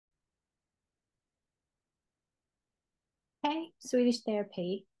Hej, Swedish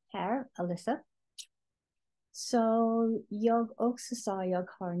Terapi här, Alyssa. Så jag också sa jag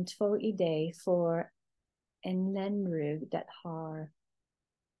har en två idé för en ländrygg det har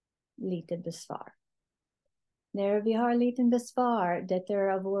lite besvär. När vi har lite besvär, det är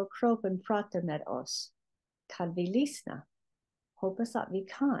av vår kroppen pratar med oss. Kan vi lyssna? Hoppas att vi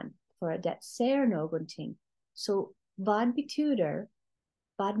kan, för att det ser någonting. Så vad betyder,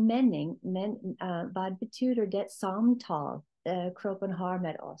 vad betyder det samtal kroppen har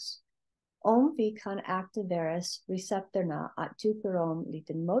med oss? Om vi kan aktivera receptorerna att tycka om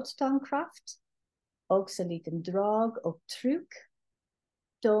liten motståndskraft, också liten drag och tryck,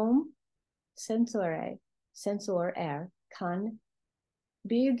 de sensorer kan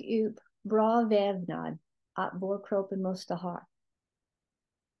bygga upp bra vävnad att vår kropp måste ha.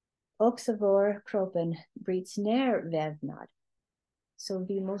 Också vår kroppen bryts ner vävnad. Så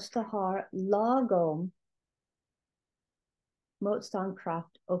vi måste ha lagom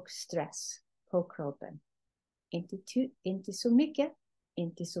motståndskraft och stress på kroppen. Inte så mycket,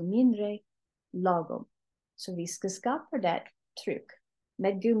 inte så mindre, lagom. Så vi ska skapa det tryck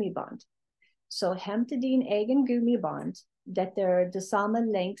med gummiband. Så hämta din egen gummiband. Det är detsamma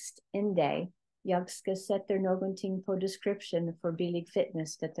längst in dig. Jag ska sätta någonting på description för Billig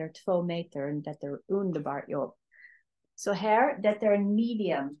Fitness. Det är 2 meter. Det är underbart jobb. Så här, det är en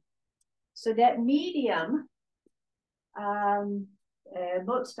medium. Så det medium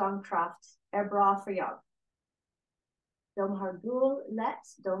motståndskraft är bra för jag. De har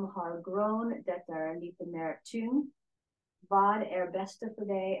lätt, de har grön, det är lite mer tung. Vad är bästa för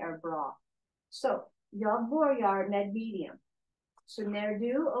dig är bra. Så jag börjar med medium. Så när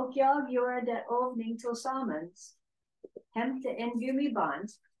du och jag gör det övning tillsammans, hämta en gummiband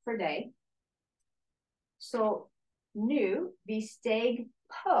för dig. Så nu vi steg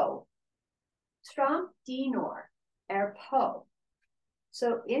på. Trampdynor är på.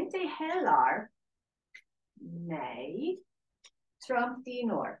 Så inte hela. Nej.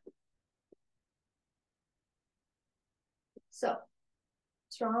 Trampdynor. Så.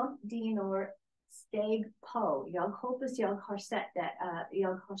 Trampdynor steg på. Jag hoppas jag har sett det.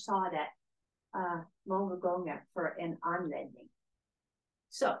 Jag har sagt det många gånger för en anledning.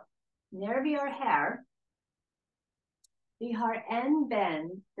 Så. När vi är här. Vi har en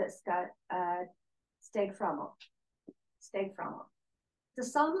ben som ska steg framåt. Steg framåt. Det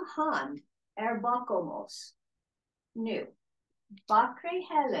samma hand är bakom oss. Nu. Bakre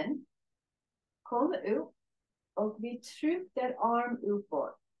hälen kommer upp och vi trycker arm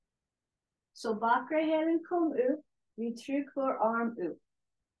uppåt. Så bakre hälen kom upp, vi trycker vår arm upp.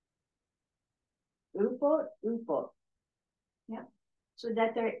 Uppåt, uppåt. Ja. Så det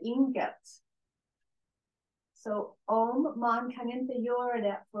är enkelt. Så om man kan inte göra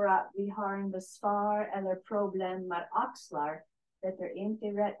det för att vi har en besvär eller problem med axlar, det är inte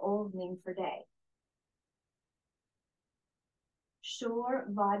rätt övning för dig. Kör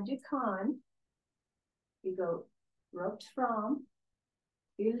vad du kan. Vi går rakt fram.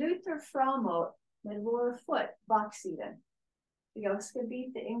 Vi lutar framåt med vår fot baksidan. Jag ska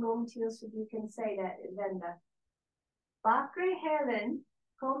byta en gång till så du kan säga det, vända. Bakre hälen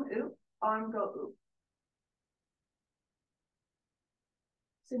kom upp, arm går upp.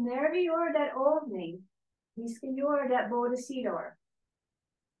 Så när vi gör det övning, vi ska göra det båda sidor.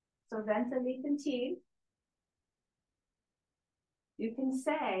 Så vänta lite till. Du kan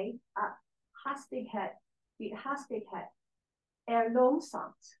säga att hastighet är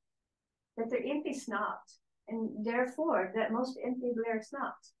långsamt. Det är inte snabbt. Och därför det måste inte bli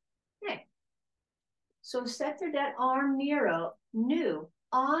snabbt. Nej. Så sätter det arm neråt. Nu.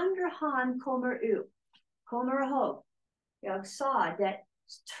 Andra hand kommer upp. Kommer ihåg. Jag sa det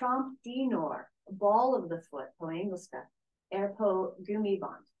trampdynor. Ball of the foot på engelska. Är på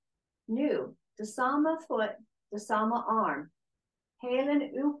gummiband. Nu. Detsamma fot. Detsamma arm.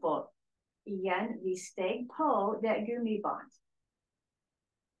 Hälen uppåt. Igen. Vi steg på det gummiband.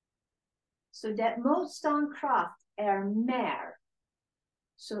 Så det motståndskraft är mer.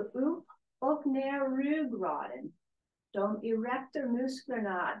 Så upp och ner ryggraden. De erekta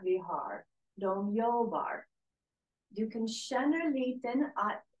musklerna vi har. De jobbar. Du kan känna lite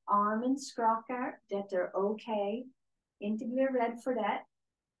att armen skakar. Det är okej. Inte bli rädd för det.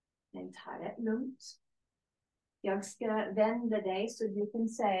 Men ta det lugnt. Jag ska vända dig så du kan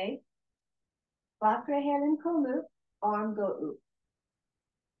säga. Bakre hälen kom upp. Arm går upp.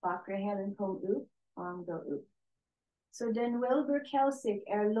 Bakre hälen kom upp. Arm går upp. Så den Wilbour Gummiband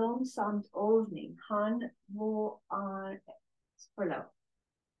är långsamt övning. Han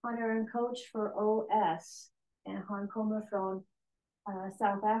är en coach för OS. Och han kommer från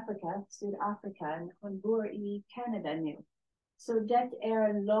South Africa, Sydafrika, en hon bor i Canada nu. Så det är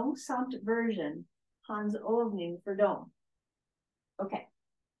en långsamt version, hans övning för dem. Okej,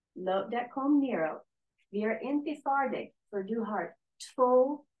 låt det komma neråt. Vi är inte färdiga, för du har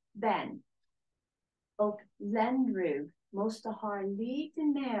 2 ben. Och ländrygg måste ha lite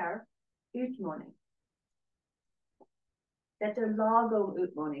mer utmaning. Det är lagom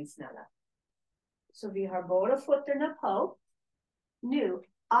utmaning, snälla. Så vi har båda fötterna på. Nu,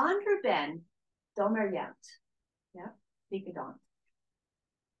 andra ben, de är jämnt. Ja, likadant.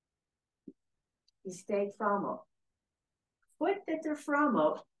 Vi steg framåt. Fotet är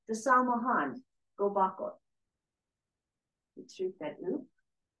framåt, det samma hand, gå bakåt. Vi trycker upp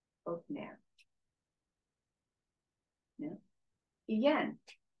och ner. Ja. Igen,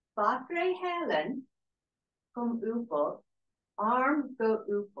 bakre hälen, kom uppåt, arm gå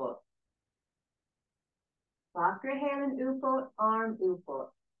uppåt. Bakre hälen uppåt, arm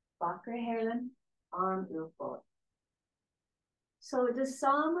uppåt. Bakre hälen, arm uppåt. Så det är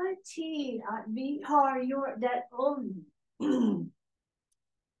samma tid att vi har gjort det övning.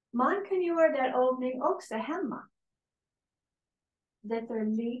 Man kan göra det övning också hemma. Det är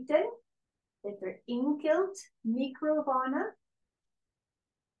liten, det är enkelt, mikrovana.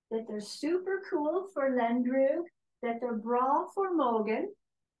 Det är supercool för ländrygg. Det är bra för magen.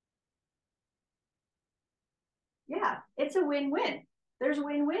 Yeah, it's a win-win. There's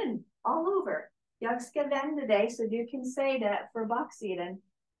win-win all over. Jag ska vända dig så du kan se det för baksidan.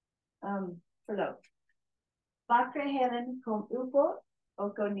 Förlåt. Bakre hälen kom uppåt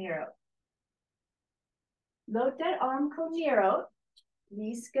och gå neråt. Låt det arm gå neråt.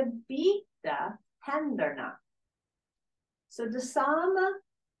 Vi ska byta händerna. Så det samma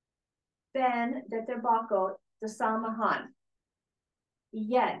ben, det är bakåt, det samma hand.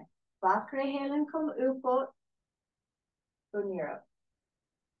 Igen. Bakre hälen kom uppåt. Gå neråt.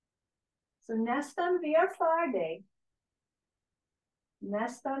 Så nästan vi är färdiga.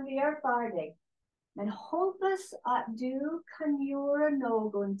 Nästan vi är färdiga. Men hoppas att du kan göra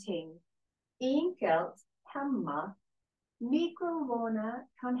någonting enkelt hemma. Mikrovana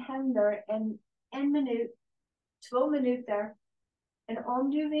kan hända en minut, 2 minuter. Och om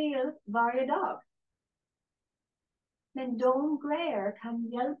du vill varje dag. Men de grejer kan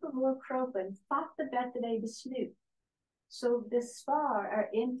hjälpa vår kroppen fatta bättre beslut. Så besvär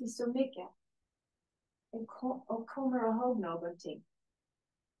är inte så mycket. Och kommer ihåg någonting.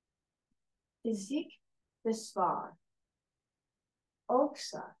 Fysik besvär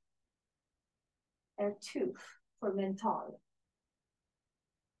också är tuff för mental.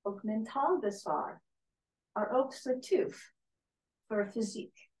 Och mental besvär är också tuff för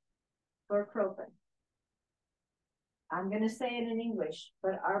fysik, för kroppen. I'm going to say it in English,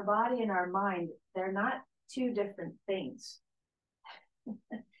 but our body and our mind, they're not 2 different things.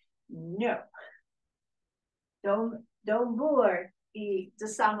 No. De bor i den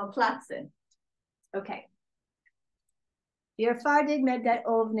samma platsen. Okej. Vi är färdiga med den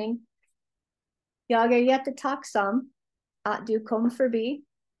övning. Jag är jättetacksam att du kom förbi.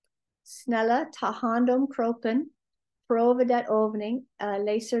 Snälla, ta hand om kroppen. Prova den övning.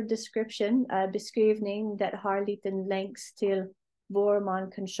 Läser description, beskrivning. Det har liten länks till var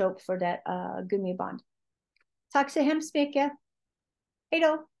man kan köpa för det gummiband. Tack så hemskt mycket. Hej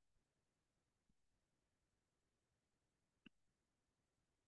då!